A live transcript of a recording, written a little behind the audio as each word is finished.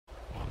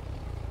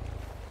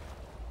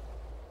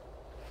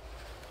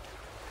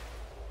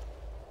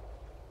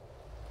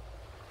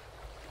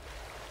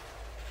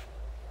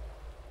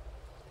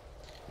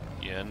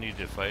I need,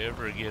 if I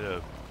ever get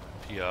a,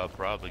 yeah, I'll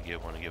probably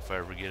get one. If I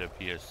ever get a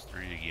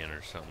PS3 again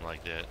or something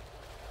like that,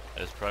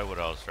 that's probably what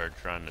I'll start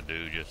trying to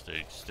do, just to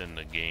extend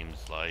the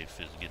game's life,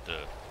 is get the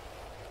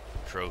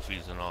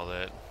trophies and all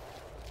that.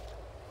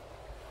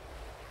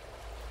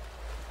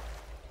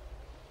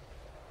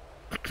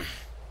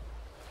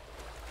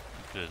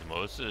 Because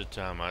most of the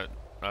time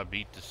I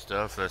beat the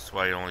stuff. That's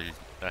why I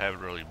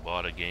haven't really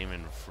bought a game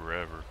in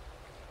forever.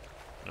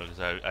 Because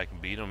I can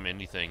beat them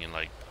anything in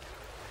like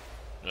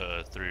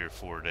 3 or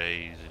 4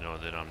 days, you know,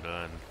 then I'm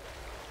done.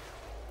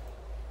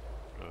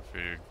 So I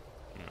figured,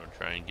 you know,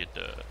 try and get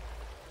the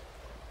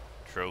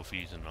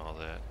trophies and all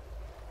that.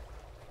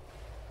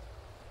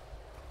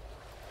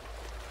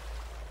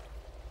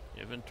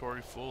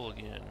 Inventory full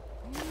again.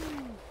 Alright,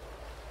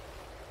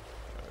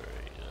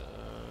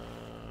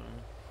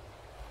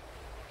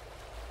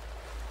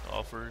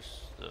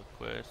 offers the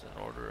quest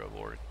in order of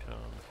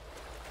outcome.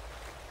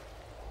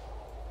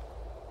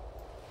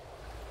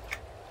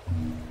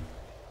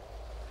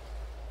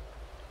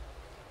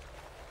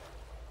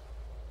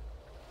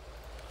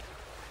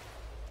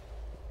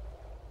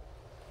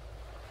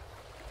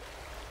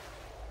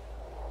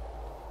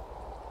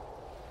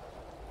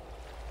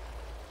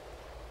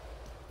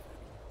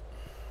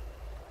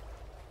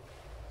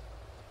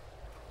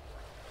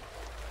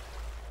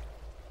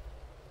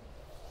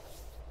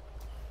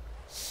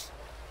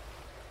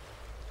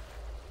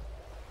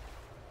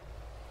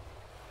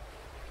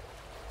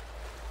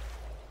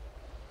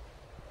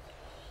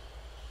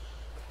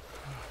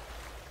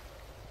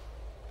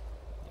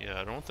 Yeah,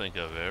 I don't think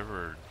I've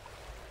ever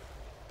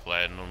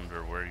platinumed,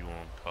 or where you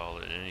want to call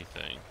it,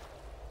 anything.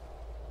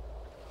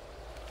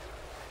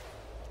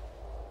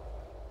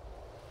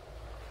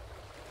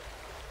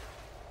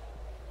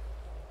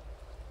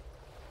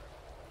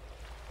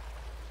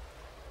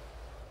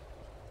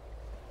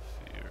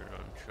 Fear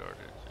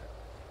Uncharted.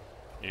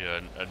 Yeah,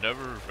 I've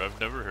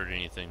never heard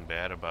anything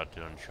bad about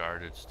the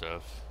Uncharted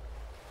stuff.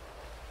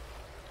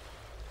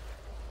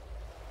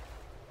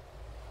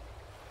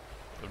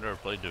 I've never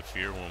played the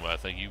Fear one, but I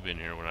think you've been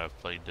here when I've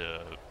played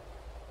the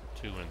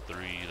 2 and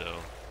 3, though.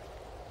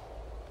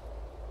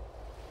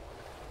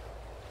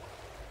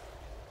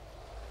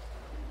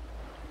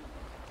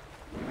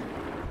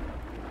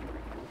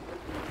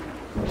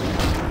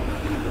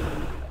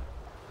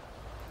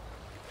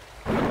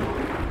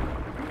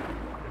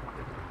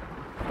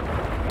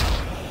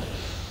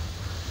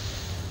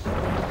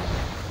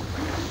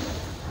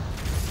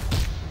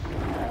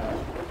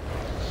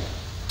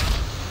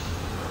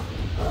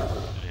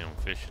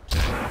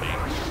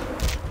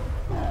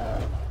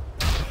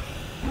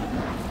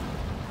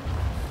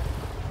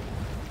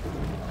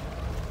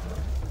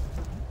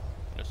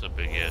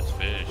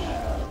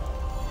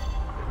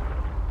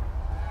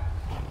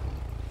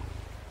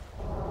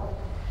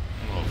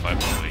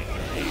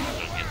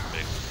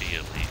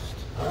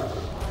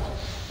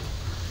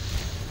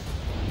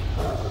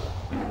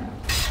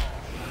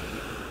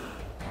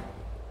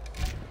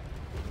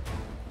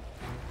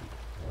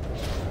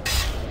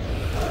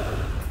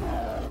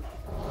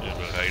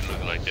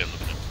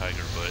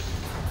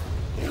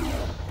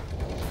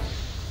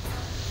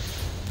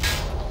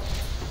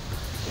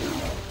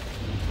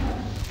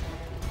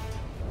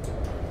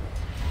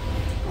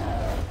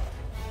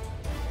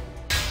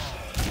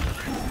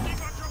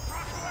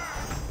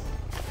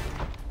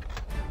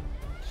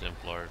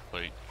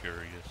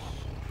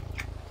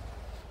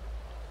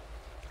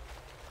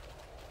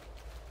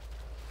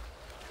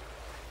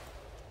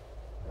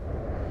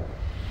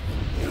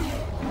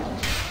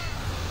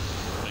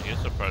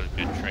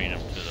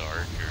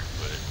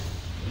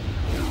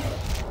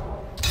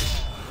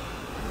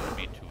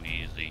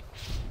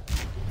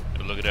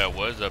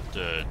 Was up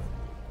to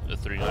the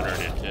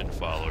 310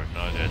 followers.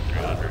 Now I got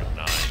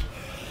 309.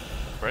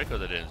 Probably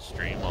because I didn't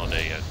stream all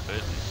day, I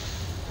couldn't.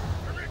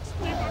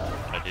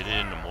 I did it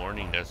in the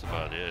morning, that's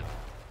about it.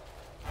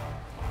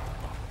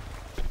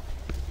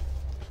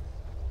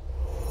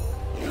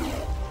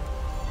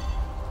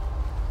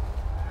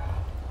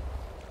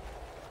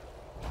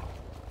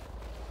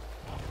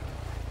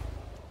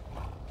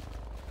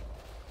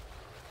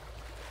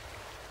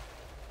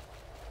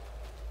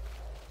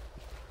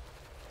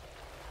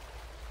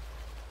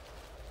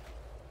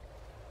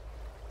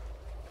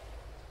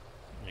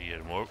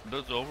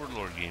 Those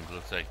Overlord games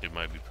looks like they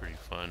might be pretty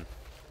fun.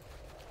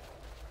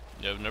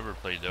 Yeah, I've never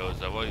played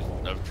those.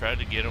 I've tried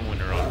to get them when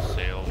they're on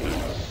sale, but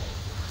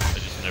I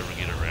just never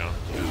get around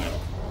to it.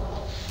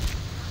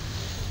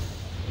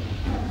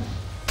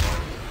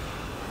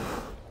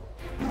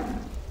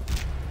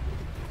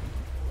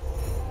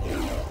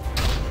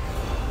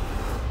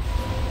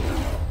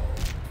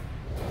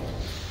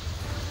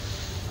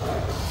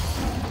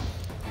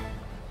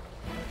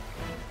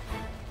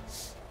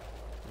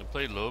 I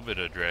played a little bit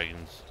of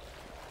Dragons.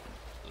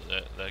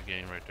 That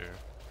game right there,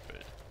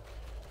 but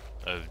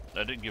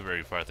I didn't get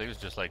very far. I think it's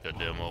just like a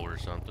demo or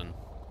something.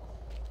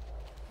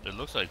 It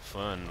looks like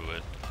fun, but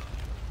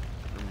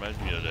it reminds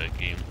me of that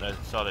game. I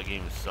saw that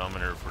game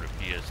Summoner for the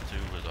PS2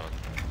 was on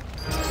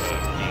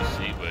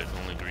PC, but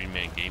only Green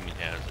Man Gaming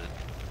has it.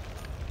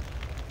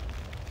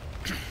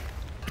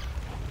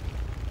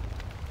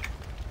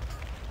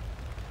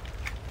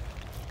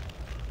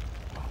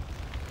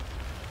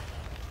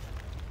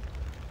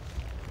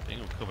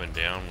 coming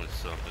down with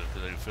something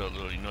because I felt a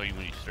little. You know,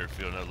 when you start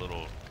feeling that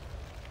little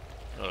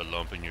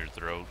lump in your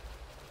throat,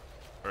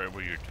 right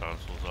where your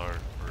tonsils are,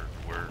 or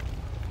where,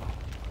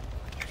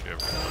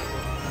 whichever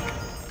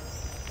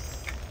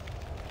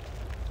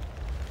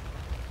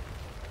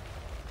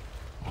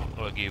one.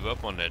 Well, I gave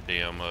up on that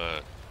damn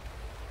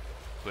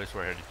quest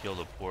where I had to kill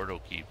the portal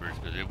keepers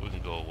because it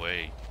wouldn't go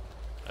away.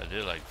 I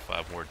did like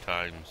 5 more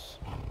times.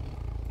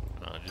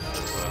 Just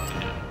to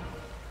fucking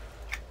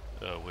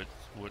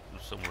with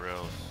somewhere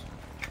else.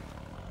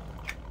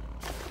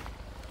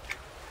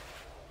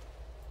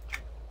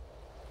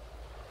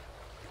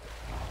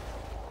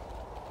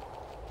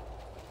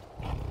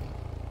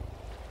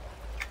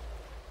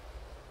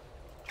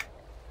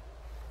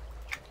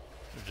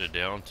 There's a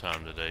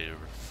downtime today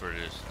for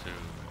this too.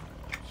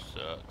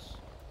 Sucks.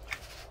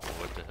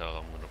 What the hell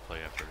I'm gonna play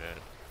after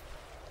that?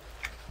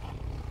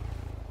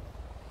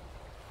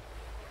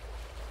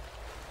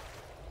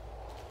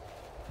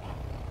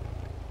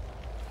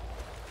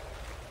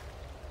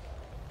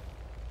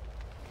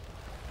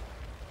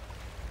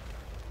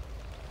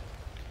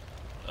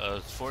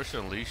 Force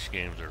Unleashed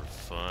games are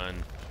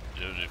fun.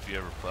 If you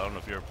ever, I don't know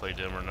if you ever played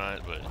them or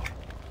not, but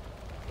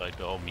like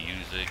the whole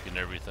music and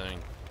everything.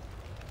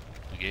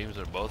 The games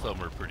are, both of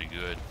them are pretty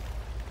good.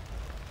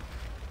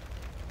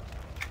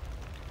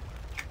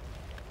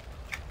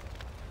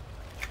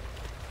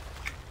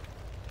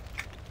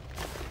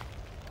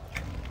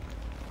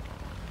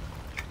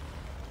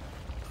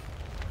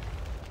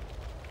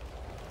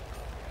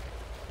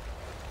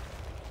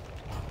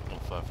 Oh,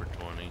 5 for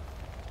 20.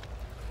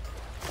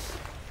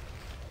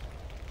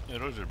 Yeah,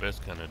 those are the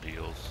best kind of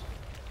deals.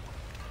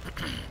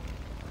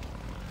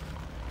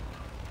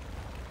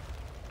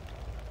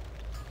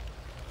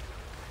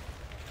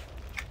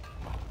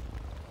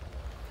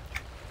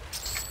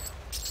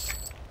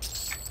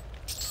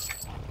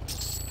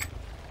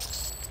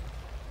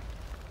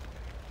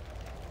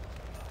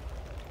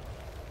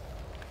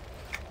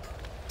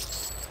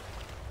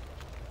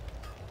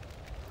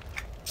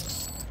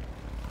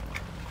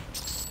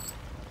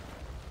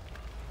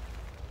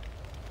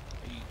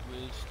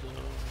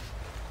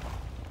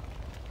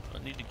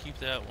 I need to keep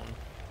that one.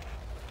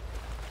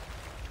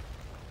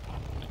 I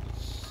can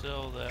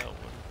sell that one.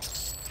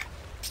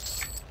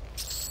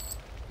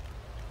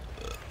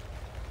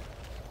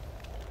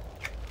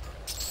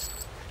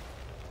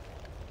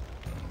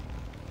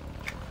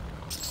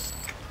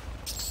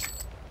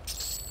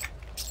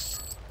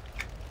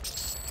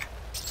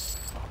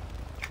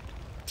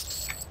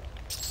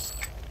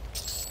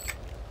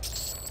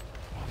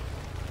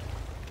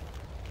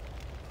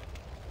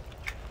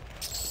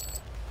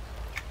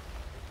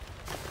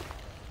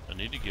 I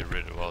need to get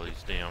rid of all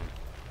these damn...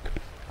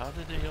 How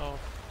did they all...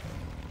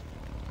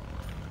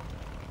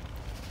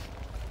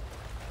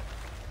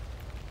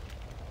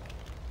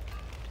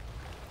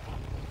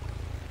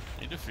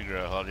 I need to figure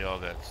out how they all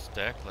got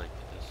stacked like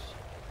this.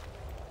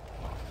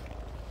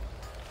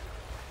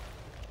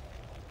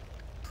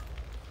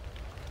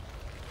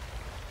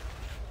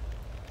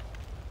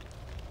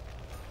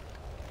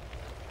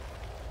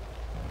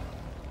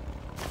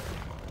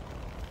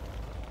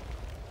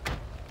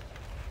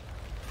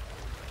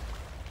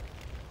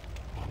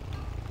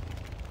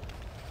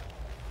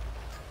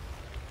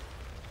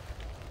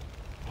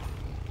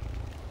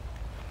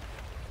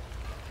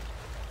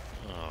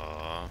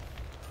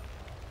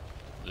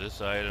 This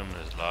item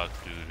is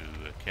locked due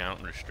to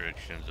account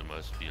restrictions and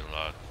must be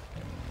unlocked,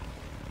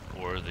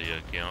 or the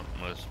account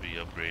must be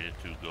upgraded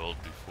to gold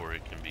before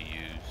it can be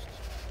used.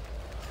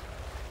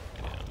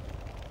 Yeah.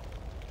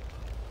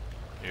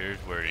 Here's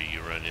where you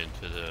run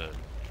into the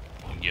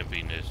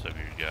gimpiness of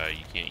your guy.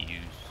 You can't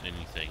use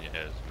anything that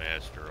has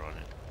master on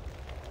it.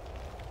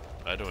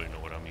 I don't even know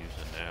what I'm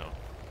using now.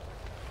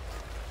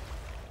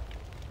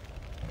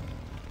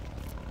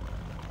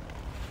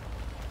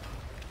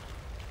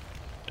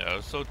 Yeah, I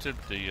was so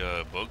tipped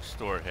the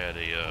bookstore had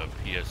a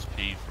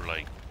PSP for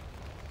like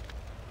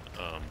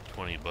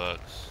 20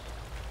 bucks.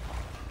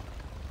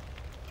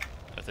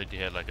 I think they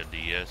had like a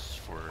DS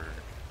for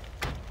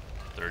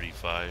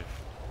 35.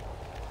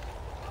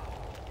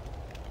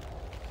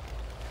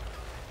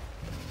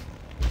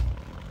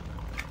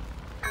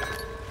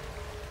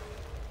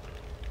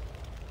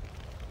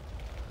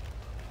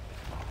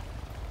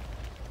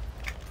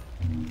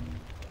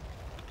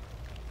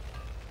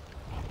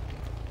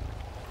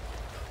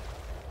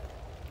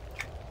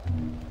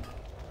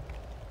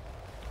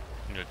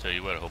 I'm gonna tell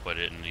you what, I hope I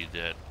didn't need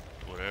that,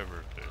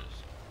 whatever, because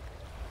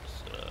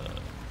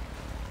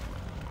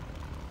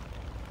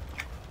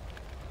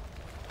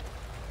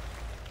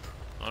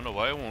I don't know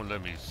why it won't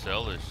let me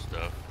sell this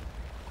stuff.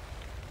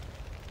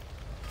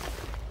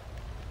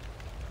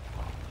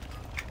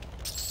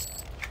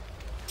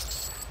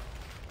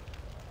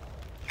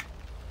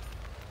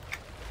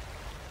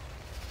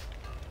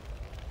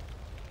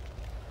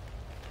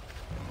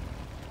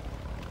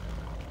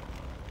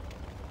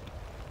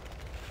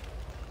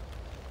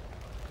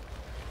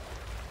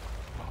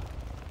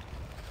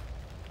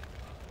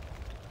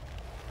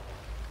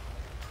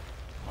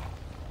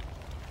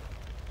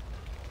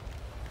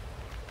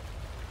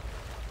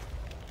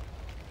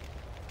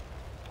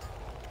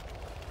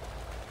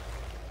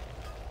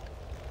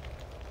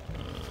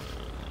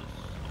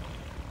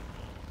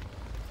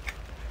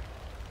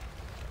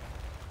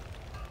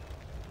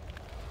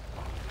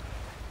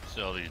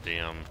 See all these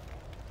damn...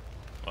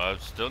 Well, I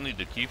still need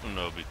to keep them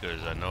though,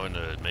 because I know in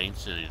the main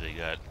city they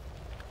got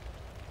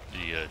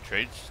the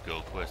trade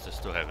skill quest I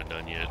still haven't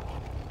done yet.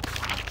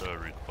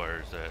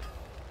 Requires that.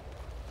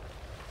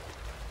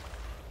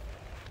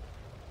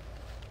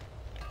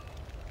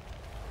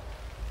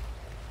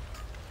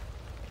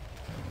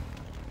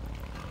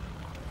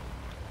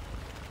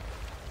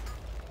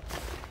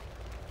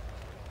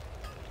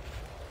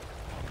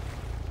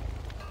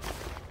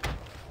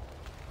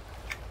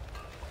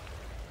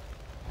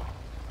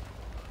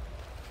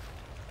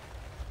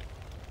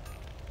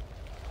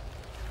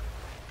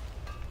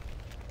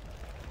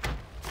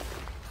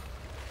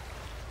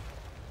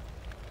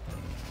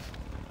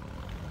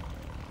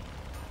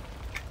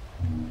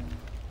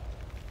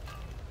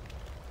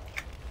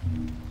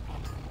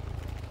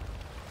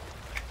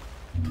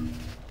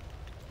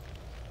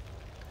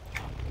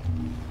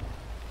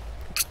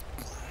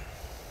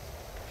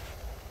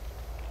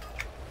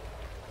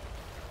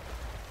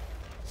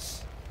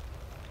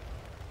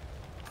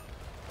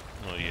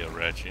 Oh yeah,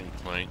 Ratchet and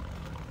Clank.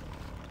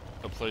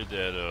 I played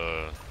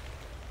that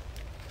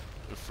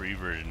the free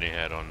version they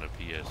had on the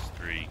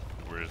PS3,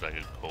 where it's like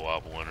a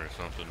co-op one or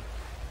something.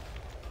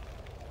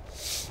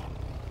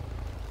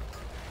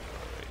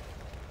 Alright.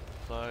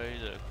 Apply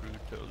the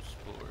Cruto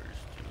spores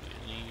to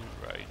any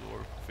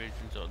Rigor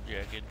provisions on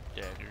jagged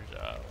daggers.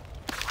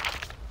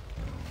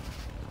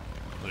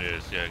 Oh yeah,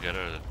 see, I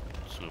gotta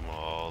swim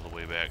all the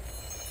way back.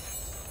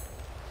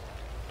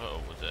 Uh oh,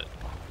 what's that?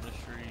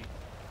 Mystery.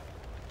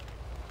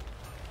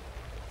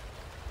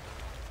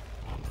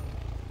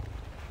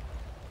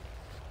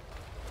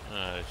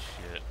 Ah,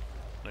 shit.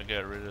 I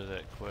got rid of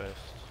that quest.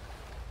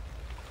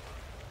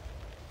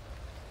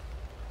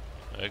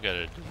 I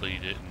gotta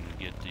delete it and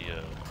get the,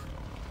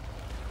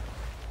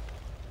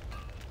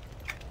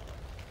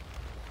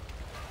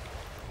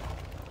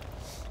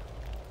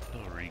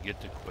 I'll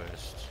re-get the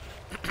quest.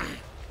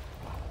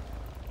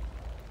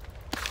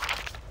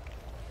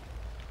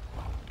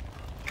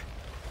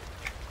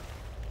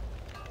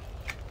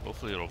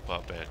 Hopefully it'll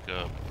pop back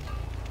up.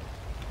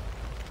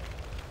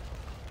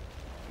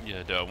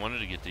 Yeah, I wanted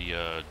to get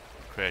the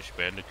Crash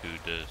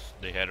Bandicoot.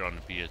 They had it on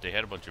the PS. They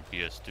had a bunch of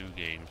PS2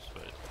 games,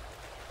 but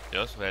they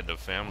also had the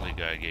Family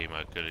Guy game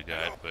I could have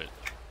got, but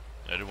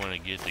I didn't want to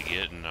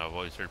get, and I've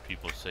always heard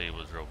people say it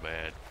was real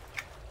bad.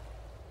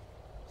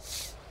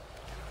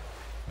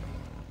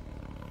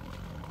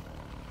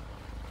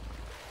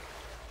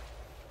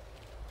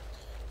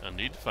 I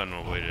need to find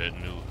my way to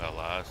New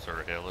Hellas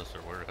or Hellas or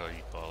whatever the hell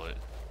you call it.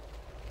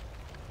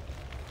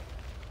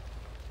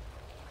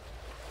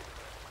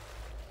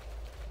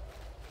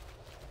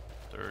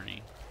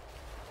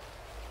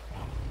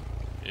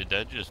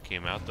 That just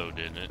came out though,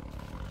 didn't it?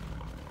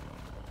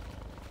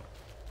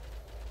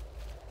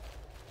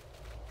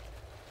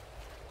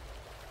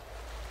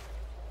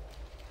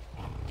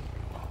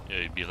 Yeah,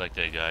 you'd be like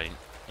that guy.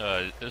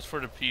 It's for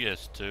the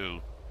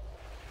PS2.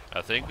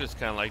 I think it's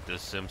kind of like the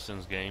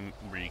Simpsons game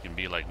where you can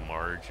be like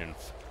Marge and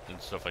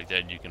stuff like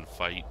that. And you can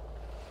fight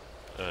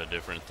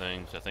different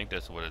things. I think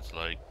that's what it's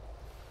like.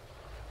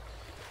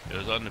 It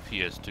was on the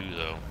PS2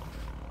 though.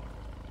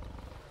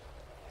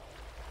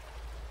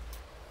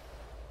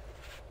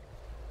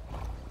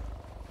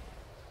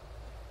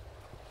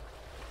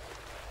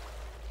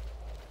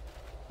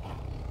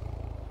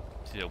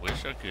 See, I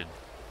wish I could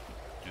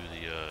do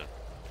the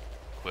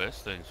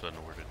quest thing so I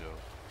know where to go.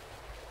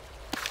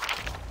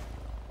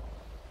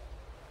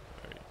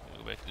 Alright,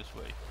 we'll go back this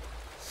way.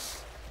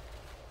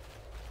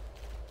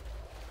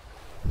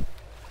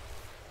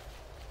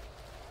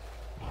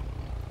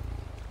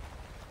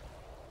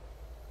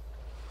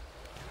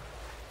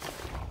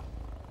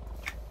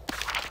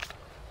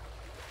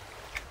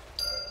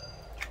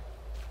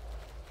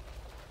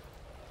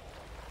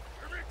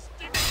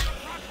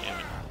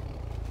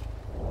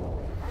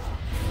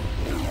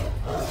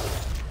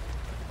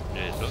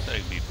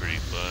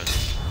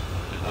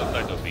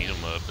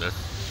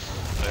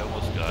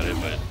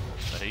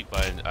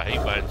 I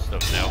hate buying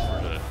stuff now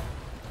for the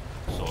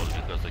Souls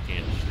because I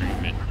can't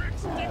stream it.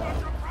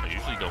 I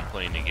usually don't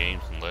play any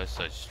games unless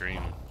I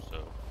stream, so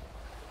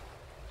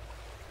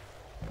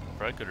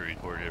probably could have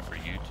recorded it for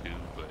YouTube,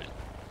 but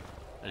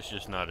it's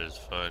just not as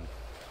fun.